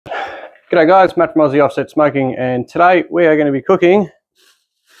G'day guys, Matt from Aussie Offset Smoking, and today we are going to be cooking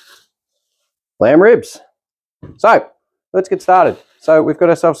lamb ribs. So let's get started. So we've got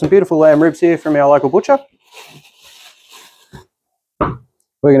ourselves some beautiful lamb ribs here from our local butcher. We're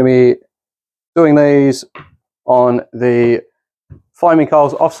going to be doing these on the Flaming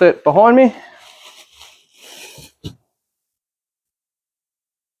Coals offset behind me.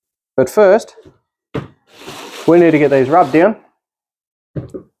 But first, we need to get these rubbed down,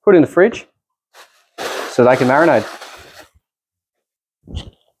 put in the fridge, so they can marinate.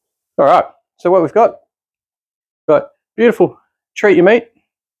 All right, so what we've got beautiful Treat Your Meat,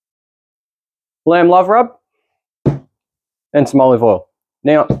 lamb love rub, and some olive oil.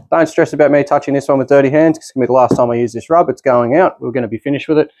 Now, don't stress about me touching this one with dirty hands, because it's going to be the last time I use this rub. It's going out. We're going to be finished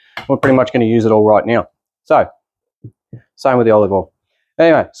with it. We're pretty much going to use it all right now. So, same with the olive oil.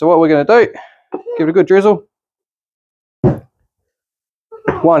 Anyway, so what we're going to do, give it a good drizzle.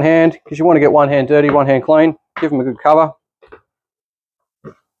 One hand, because you want to get one hand dirty, one hand clean. Give them a good cover.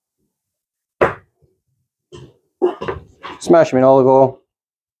 Smash them in olive oil,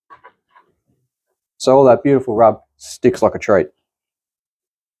 so all that beautiful rub sticks like a treat.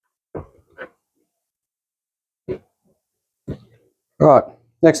 Right,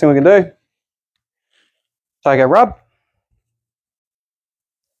 next thing we can do, take our rub,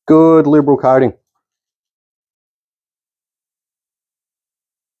 good liberal coating.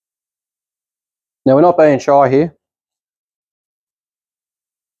 Now we're not being shy here,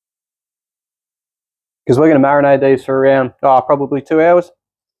 because we're going to marinate these for around probably 2 hours,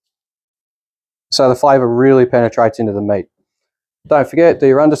 so the flavour really penetrates into the meat. Don't forget, do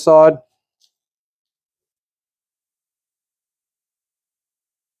your underside.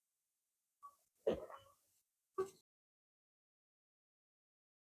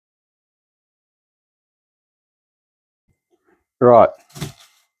 Right,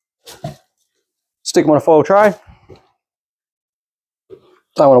 stick them on a foil tray.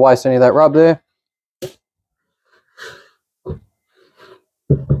 Don't want to waste any of that rub there.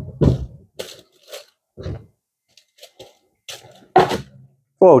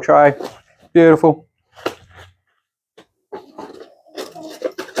 Foil tray, beautiful.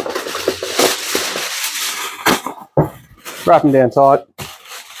 Wrap them down tight.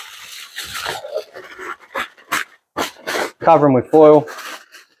 Cover them with foil.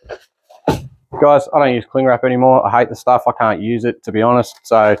 Guys, I don't use cling wrap anymore. I hate the stuff. I can't use it, to be honest.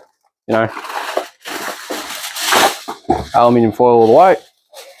 So, you know, aluminium foil all the way.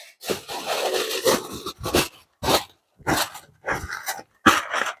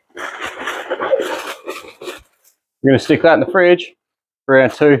 We're going to stick that in the fridge for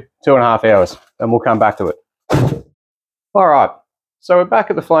around 2.5 hours, and we'll come back to it. All right, so we're back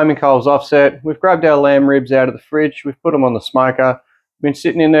at the Flaming Coals offset. We've grabbed our lamb ribs out of the fridge. We've put them on the smoker. Been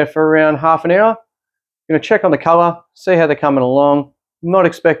sitting in there for around half an hour. Going to check on the colour, see how they're coming along. Not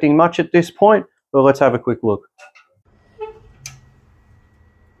expecting much at this point, but let's have a quick look.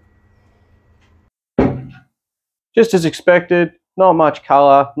 Just as expected, not much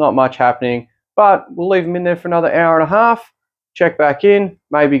colour, not much happening. But we'll leave them in there for another hour and a half, check back in,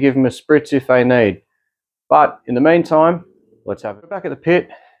 maybe give them a spritz if they need. But in the meantime, let's have it. We're back at the pit.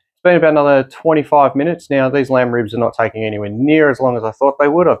 It's been about another 25 minutes now. These lamb ribs are not taking anywhere near as long as I thought they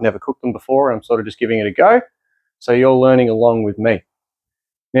would. I've never cooked them before. I'm sort of just giving it a go. So you're learning along with me.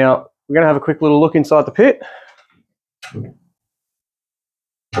 Now, we're going to have a quick little look inside the pit.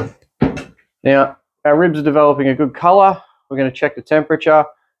 Now, our ribs are developing a good colour. We're going to check the temperature.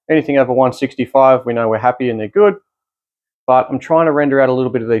 Anything over 165, we know we're happy and they're good. But I'm trying to render out a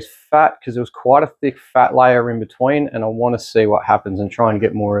little bit of these fat, because there was quite a thick fat layer in between, and I want to see what happens and try and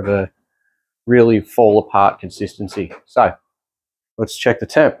get more of a really fall apart consistency. So let's check the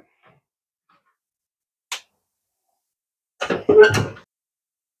temp.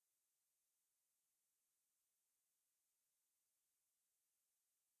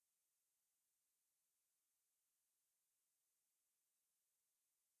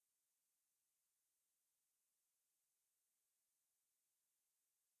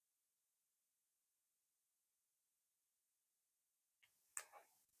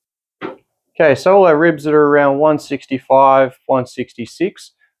 Okay, so all our ribs that are around 165,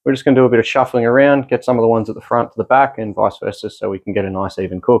 166, we're just going to do a bit of shuffling around, get some of the ones at the front to the back and vice versa, so we can get a nice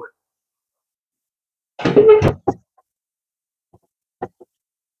even cook.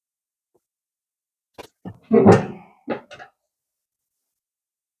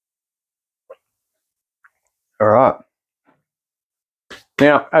 All right.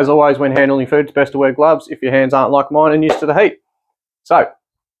 Now, as always, when handling food, it's best to wear gloves if your hands aren't like mine and used to the heat. So,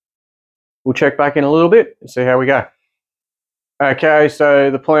 we'll check back in a little bit and see how we go. Okay, so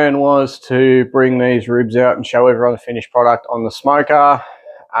the plan was to bring these ribs out and show everyone the finished product on the smoker,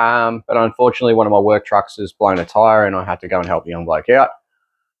 but unfortunately one of my work trucks has blown a tyre and I had to go and help the young bloke out.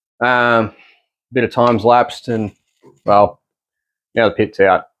 A bit of time's lapsed and, well, now the pit's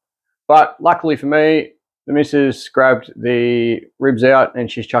out. But luckily for me, the missus grabbed the ribs out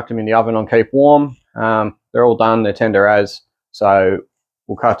and she's chucked them in the oven on keep warm. They're all done, they're tender as, so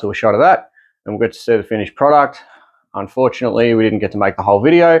we'll cut to a shot of that and we'll get to see the finished product. Unfortunately, we didn't get to make the whole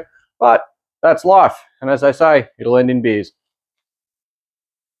video, but that's life. And as they say, it'll end in beers.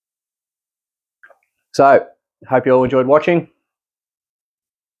 So, hope you all enjoyed watching.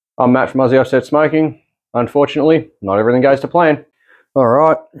 I'm Matt from Aussie Offset Smoking. Unfortunately, not everything goes to plan. All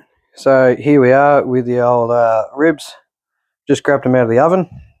right, so here we are with the old ribs. Just grabbed them out of the oven.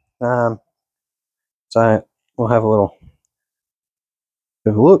 So we'll have a little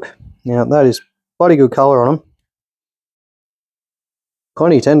bit of a look. Now that is bloody good colour on them.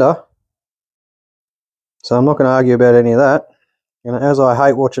 Plenty tender. So I'm not going to argue about any of that. And as I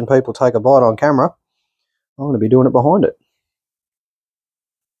hate watching people take a bite on camera, I'm going to be doing it behind it.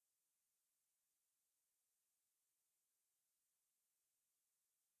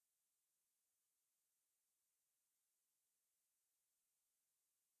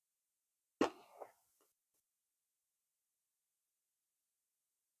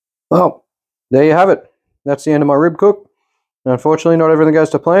 Well, there you have it. That's the end of my rib cook. Unfortunately, not everything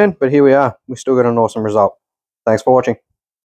goes to plan, but here we are. We still got an awesome result. Thanks for watching.